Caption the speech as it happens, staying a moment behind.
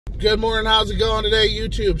Good morning, how's it going today,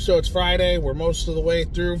 YouTube? So it's Friday, we're most of the way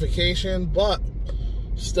through vacation, but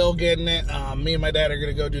still getting it. Me and my dad are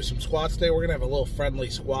going to go do some squats today. We're going to have a little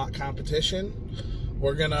friendly squat competition.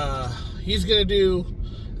 He's going to do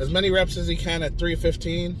as many reps as he can at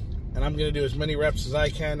 315, and I'm going to do as many reps as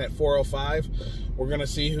I can at 405. We're going to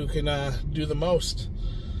see who can do the most.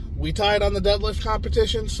 We tied on the deadlift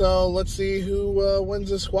competition, so let's see who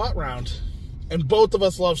wins this squat round. And both of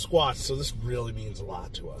us love squats, so this really means a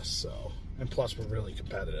lot to us. So, and plus we're really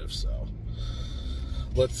competitive, so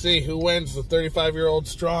let's see who wins, the 35-year-old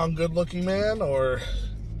strong, good-looking man, or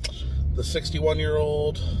the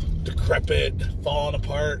 61-year-old decrepit, falling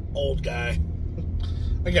apart old guy.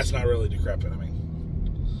 I guess not really decrepit. I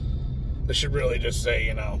mean, I should really just say,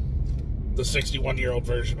 you know, the 61-year-old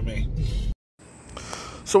version of me.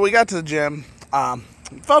 So we got to the gym.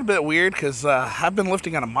 It felt a bit weird because I've been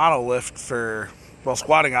lifting on a monolift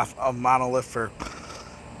squatting off a monolift for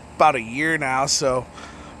about a year now. So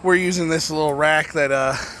we're using this little rack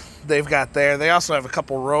that they've got there. They also have a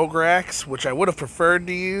couple Rogue racks, which I would have preferred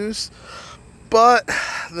to use, but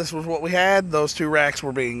this was what we had. Those two racks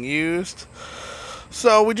were being used.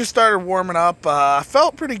 So we just started warming up. I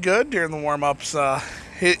felt pretty good during the warm-ups.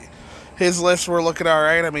 His lifts were looking all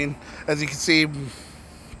right. I mean, as you can see,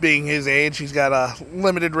 being his age, he's got a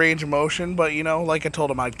limited range of motion, but you know, like I told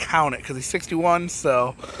him, I'd count it because he's 61,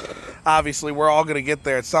 so obviously we're all going to get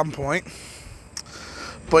there at some point.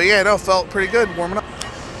 But yeah, no, felt pretty good warming up.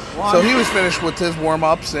 So he was finished with his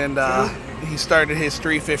warm-ups, and he started his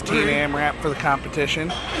 315 AMRAP for the competition,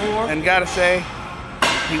 and gotta say,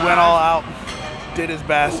 he went all out, did his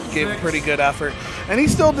best, gave a pretty good effort, and he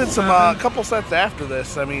still did some couple sets after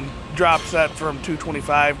this. I mean, drop set from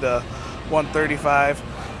 225 to 135.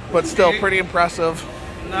 But still pretty impressive.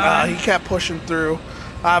 He kept pushing through.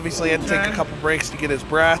 Obviously had to take a couple breaks to get his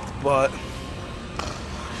breath, but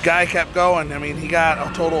guy kept going. I mean, he got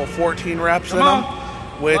a total of 14 reps in him,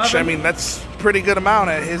 which, I mean, that's a pretty good amount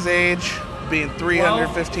at his age, being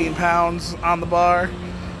 315 pounds on the bar,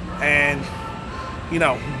 and, you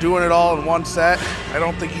know, doing it all in one set. I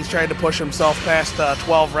don't think he's tried to push himself past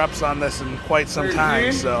 12 reps on this in quite some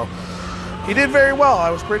time, so he did very well. I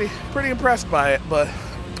was pretty impressed by it, but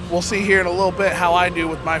we'll see here in a little bit how I do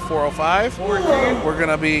with my 405. We're going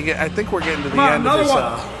to be, I think we're getting to the end of this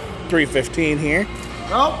 315 here.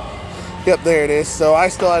 Yep, there it is. So I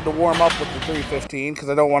still had to warm up with the 315 because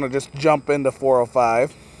I don't want to just jump into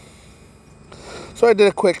 405. So I did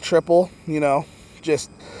a quick triple, you know,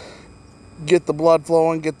 just get the blood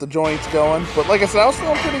flowing, get the joints going. But like I said, I was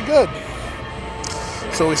feeling pretty good.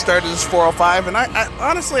 So we started this 405, and I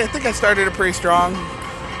honestly, I think I started it pretty strong.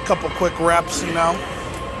 A couple quick reps, you know.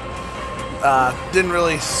 Didn't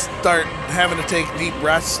really start having to take deep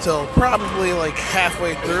breaths till probably like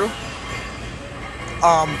halfway through.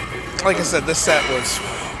 Like I said, this set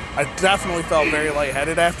I definitely felt very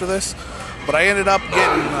lightheaded after this, but I ended up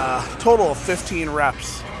getting a total of 15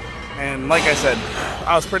 reps. And like I said,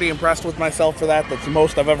 I was pretty impressed with myself for that. That's the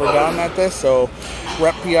most I've ever done at this, so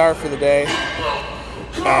rep PR for the day.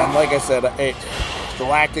 And like I said, the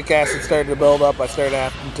lactic acid started to build up. I started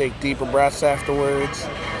having to take deeper breaths afterwards,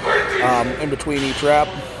 in between each rep,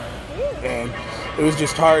 and it was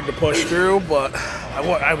just hard to push through, but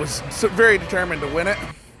I was very determined to win it.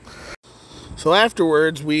 So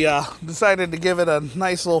afterwards, we decided to give it a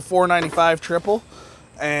nice little 495 triple,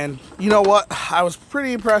 and you know what? I was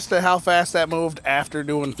pretty impressed at how fast that moved after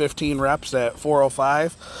doing 15 reps at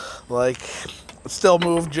 405. Like, it still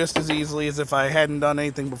moved just as easily as if I hadn't done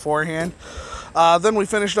anything beforehand. Then we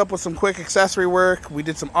finished up with some quick accessory work. We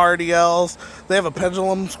did some RDLs. They have a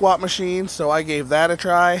pendulum squat machine, so I gave that a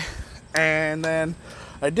try. And then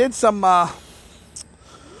I did some, belt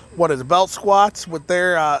squats with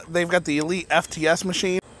their, they've got the Elite FTS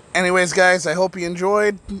machine. Anyways, guys, I hope you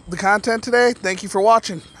enjoyed the content today. Thank you for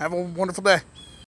watching. Have a wonderful day.